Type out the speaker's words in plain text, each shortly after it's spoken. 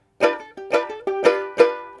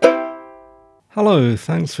Hello,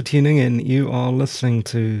 thanks for tuning in. You are listening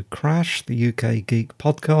to Crash, the UK Geek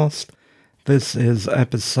podcast. This is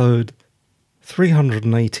episode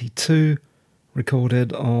 382,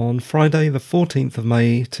 recorded on Friday the 14th of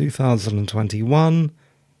May 2021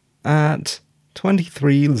 at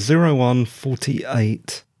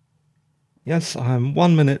 23:01:48. Yes, I'm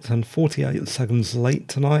 1 minute and 48 seconds late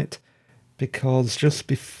tonight because just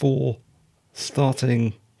before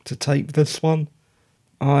starting to tape this one,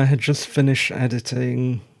 I had just finished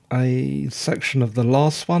editing a section of the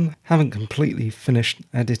last one. Haven't completely finished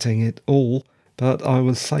editing it all, but I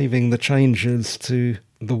was saving the changes to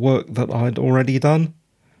the work that I'd already done.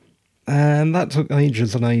 And that took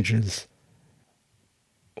ages and ages.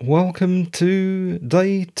 Welcome to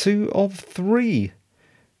day 2 of 3,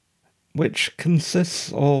 which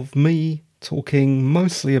consists of me talking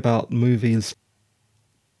mostly about movies.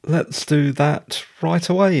 Let's do that right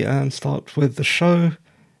away and start with the show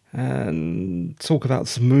and talk about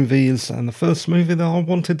some movies. And the first movie that I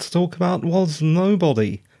wanted to talk about was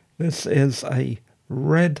Nobody. This is a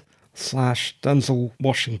Red / Denzel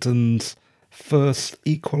Washington's first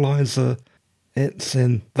Equalizer. It's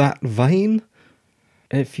in that vein.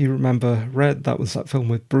 If you remember Red, that was that film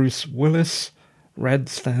with Bruce Willis. Red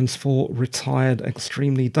stands for Retired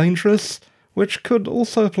Extremely Dangerous, which could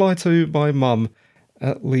also apply to my mum,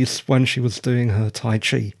 at least when she was doing her Tai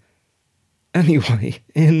Chi. Anyway,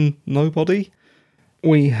 in Nobody,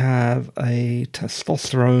 we have a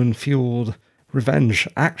testosterone-fueled revenge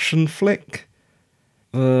action flick.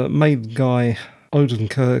 The main guy,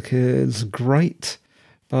 Odenkirk, is great,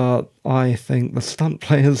 but I think the stunt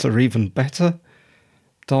players are even better,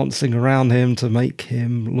 dancing around him to make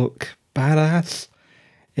him look badass.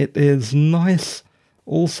 It is nice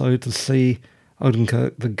also to see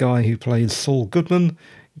Odenkirk, the guy who plays Saul Goodman,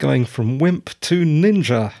 going from wimp to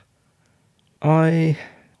ninja. I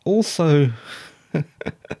also,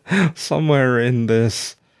 somewhere in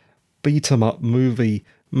this beat-em-up movie,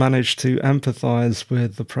 managed to empathise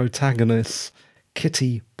with the protagonist's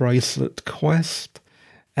kitty bracelet quest,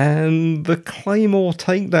 and the Claymore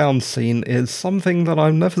takedown scene is something that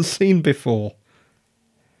I've never seen before.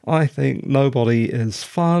 I think Nobody is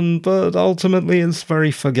fun, but ultimately is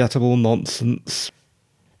very forgettable nonsense.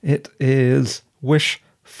 It is wish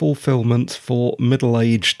fulfillment for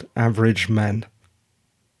middle-aged average men.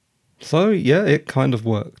 So yeah, it kind of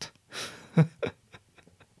worked.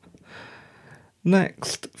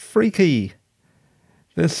 Next, Freaky.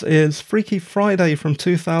 This is Freaky Friday from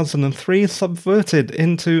 2003, subverted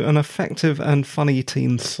into an effective and funny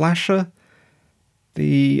teen slasher.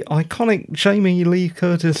 The iconic Jamie Lee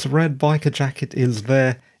Curtis red biker jacket is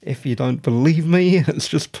there. If you don't believe me, it's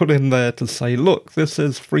just put in there to say, look, this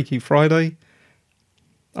is Freaky Friday.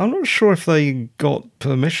 I'm not sure if they got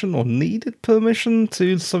permission or needed permission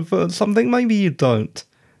to subvert something. Maybe you don't.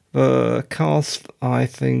 The cast, I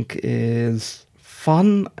think, is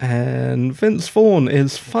fun, and Vince Vaughn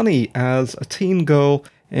is funny as a teen girl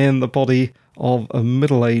in the body of a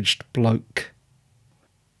middle-aged bloke.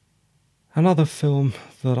 Another film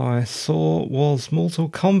that I saw was Mortal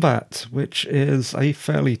Kombat, which is a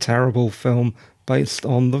fairly terrible film based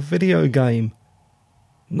on the video game.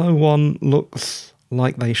 No one looks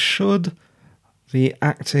like they should, the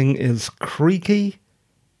acting is creaky,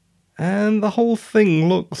 and the whole thing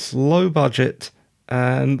looks low budget,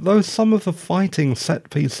 and though some of the fighting set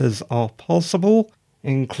pieces are possible,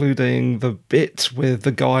 including the bit with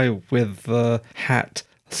the guy with the hat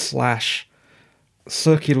 /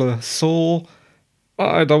 circular saw,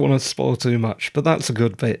 I don't want to spoil too much, but that's a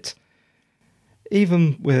good bit.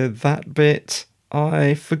 Even with that bit,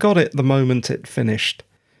 I forgot it the moment it finished.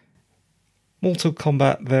 Mortal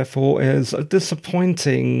Kombat, therefore, is a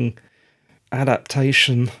disappointing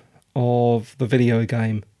adaptation of the video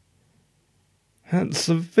game. It's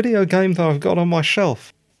a video game that I've got on my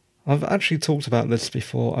shelf. I've actually talked about this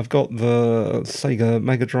before. I've got the Sega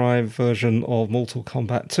Mega Drive version of Mortal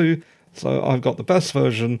Kombat 2, so I've got the best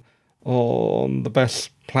version on the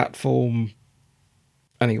best platform.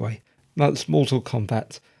 Anyway, that's Mortal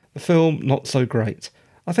Kombat. The film, not so great.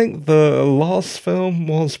 I think the last film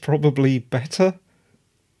was probably better.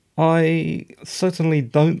 I certainly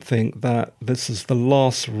don't think that this is the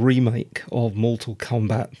last remake of Mortal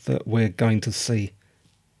Kombat that we're going to see.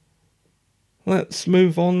 Let's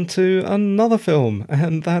move on to another film,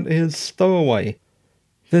 and that is Stowaway.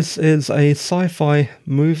 This is a sci-fi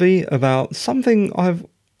movie about something I've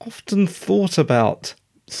often thought about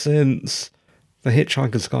since The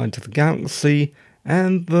Hitchhiker's Guide to the Galaxy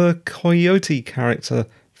and the Coyote character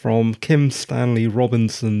from Kim Stanley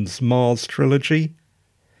Robinson's Mars trilogy.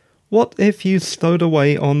 What if you stowed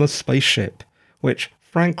away on a spaceship, which,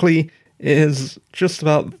 frankly, is just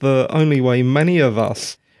about the only way many of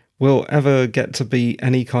us will ever get to be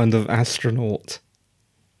any kind of astronaut.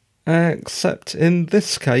 Except in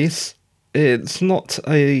this case, it's not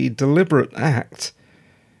a deliberate act.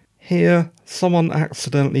 Here, someone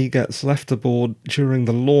accidentally gets left aboard during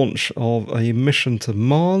the launch of a mission to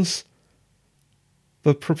Mars.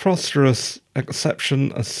 The preposterous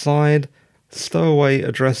exception aside, Stowaway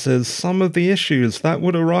addresses some of the issues that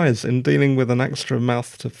would arise in dealing with an extra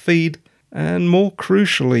mouth to feed, and more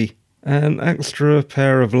crucially, an extra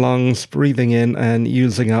pair of lungs breathing in and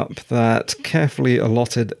using up that carefully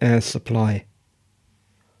allotted air supply.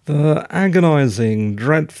 The agonising,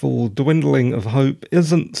 dreadful dwindling of hope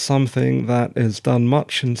isn't something that is done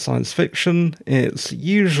much in science fiction. It's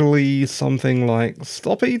usually something like,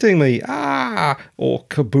 "Stop eating me! Ah!" or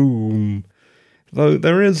 "Kaboom!" Though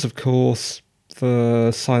there is, of course,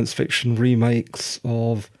 the science fiction remakes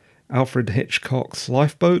of Alfred Hitchcock's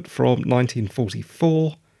Lifeboat from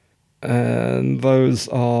 1944, and those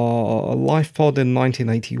are Lifepod in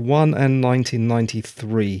 1981 and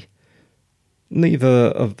 1993. Neither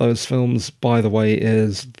of those films, by the way,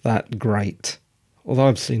 is that great, although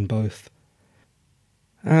I've seen both.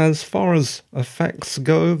 As far as effects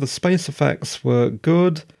go, the space effects were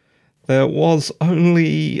good. There was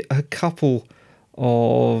only a couple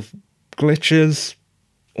of glitches,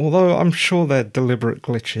 although I'm sure they're deliberate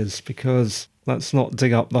glitches, because let's not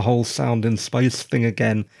dig up the whole sound in space thing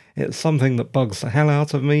again. It's something that bugs the hell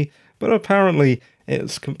out of me, but apparently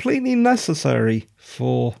it's completely necessary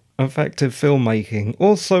for effective filmmaking,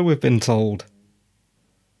 or so we've been told.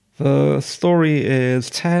 The story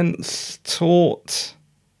is tense, taut,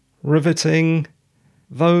 riveting,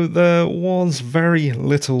 though there was very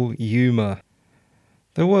little humour.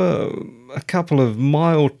 There were a couple of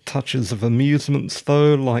mild touches of amusements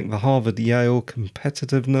though, like the Harvard-Yale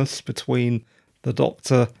competitiveness between the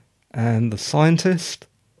Doctor and the scientist,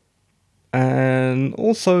 and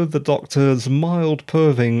also the Doctor's mild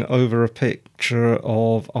perving over a picture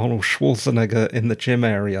of Arnold Schwarzenegger in the gym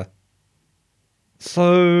area.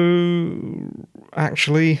 So,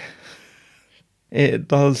 actually, it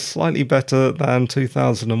does slightly better than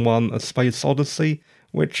 2001 A Space Odyssey,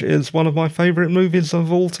 which is one of my favourite movies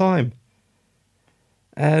of all time.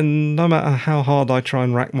 And no matter how hard I try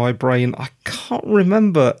and rack my brain, I can't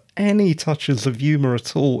remember any touches of humour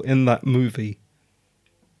at all in that movie.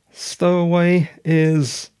 Stowaway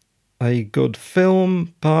is a good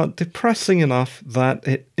film, but depressing enough that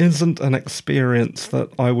it isn't an experience that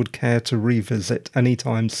I would care to revisit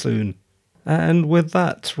anytime soon. And with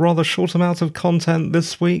that rather short amount of content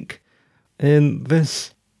this week, in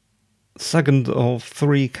this second of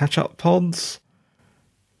 3 catch-up pods,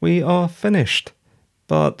 we are finished.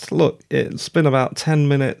 But look, it's been about 10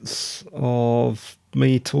 minutes of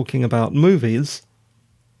me talking about movies.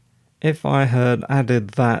 If I had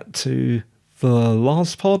added that to the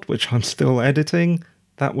last pod, which I'm still editing,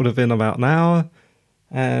 that would have been about an hour.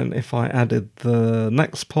 And if I added the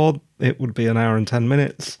next pod, it would be an hour and 10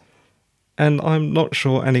 minutes. And I'm not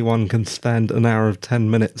sure anyone can stand an hour of 10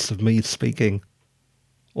 minutes of me speaking.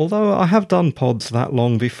 Although I have done pods that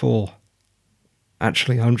long before.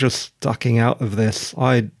 Actually, I'm just ducking out of this.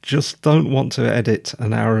 I just don't want to edit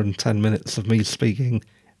an hour and 10 minutes of me speaking.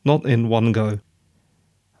 Not in one go.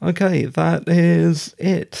 Okay, that is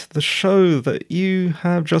it. The show that you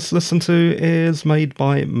have just listened to is made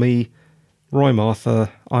by me, Roy Mathur.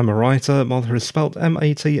 I'm a writer. Mathur is spelt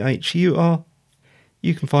M-A-T-H-U-R.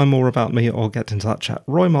 You can find more about me or get in touch at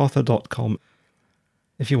roymathur.com.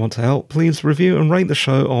 If you want to help, please review and rate the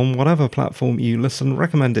show on whatever platform you listen.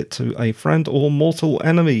 Recommend it to a friend or mortal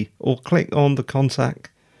enemy, or click on the contact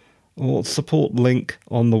or support link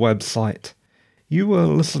on the website. You were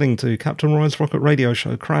listening to Captain Roy's Rocket Radio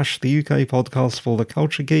Show Crash, the UK podcast for the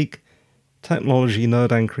culture geek, technology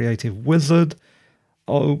nerd and creative wizard.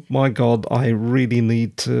 Oh my god, I really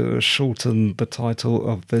need to shorten the title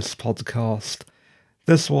of this podcast.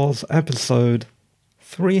 This was episode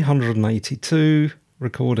 382,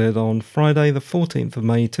 recorded on Friday the 14th of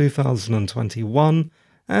May 2021,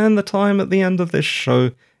 and the time at the end of this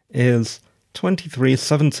show is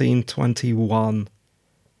 23:17:21.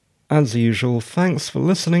 As usual, thanks for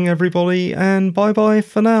listening everybody, and bye bye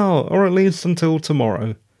for now, or at least until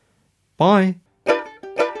tomorrow. Bye!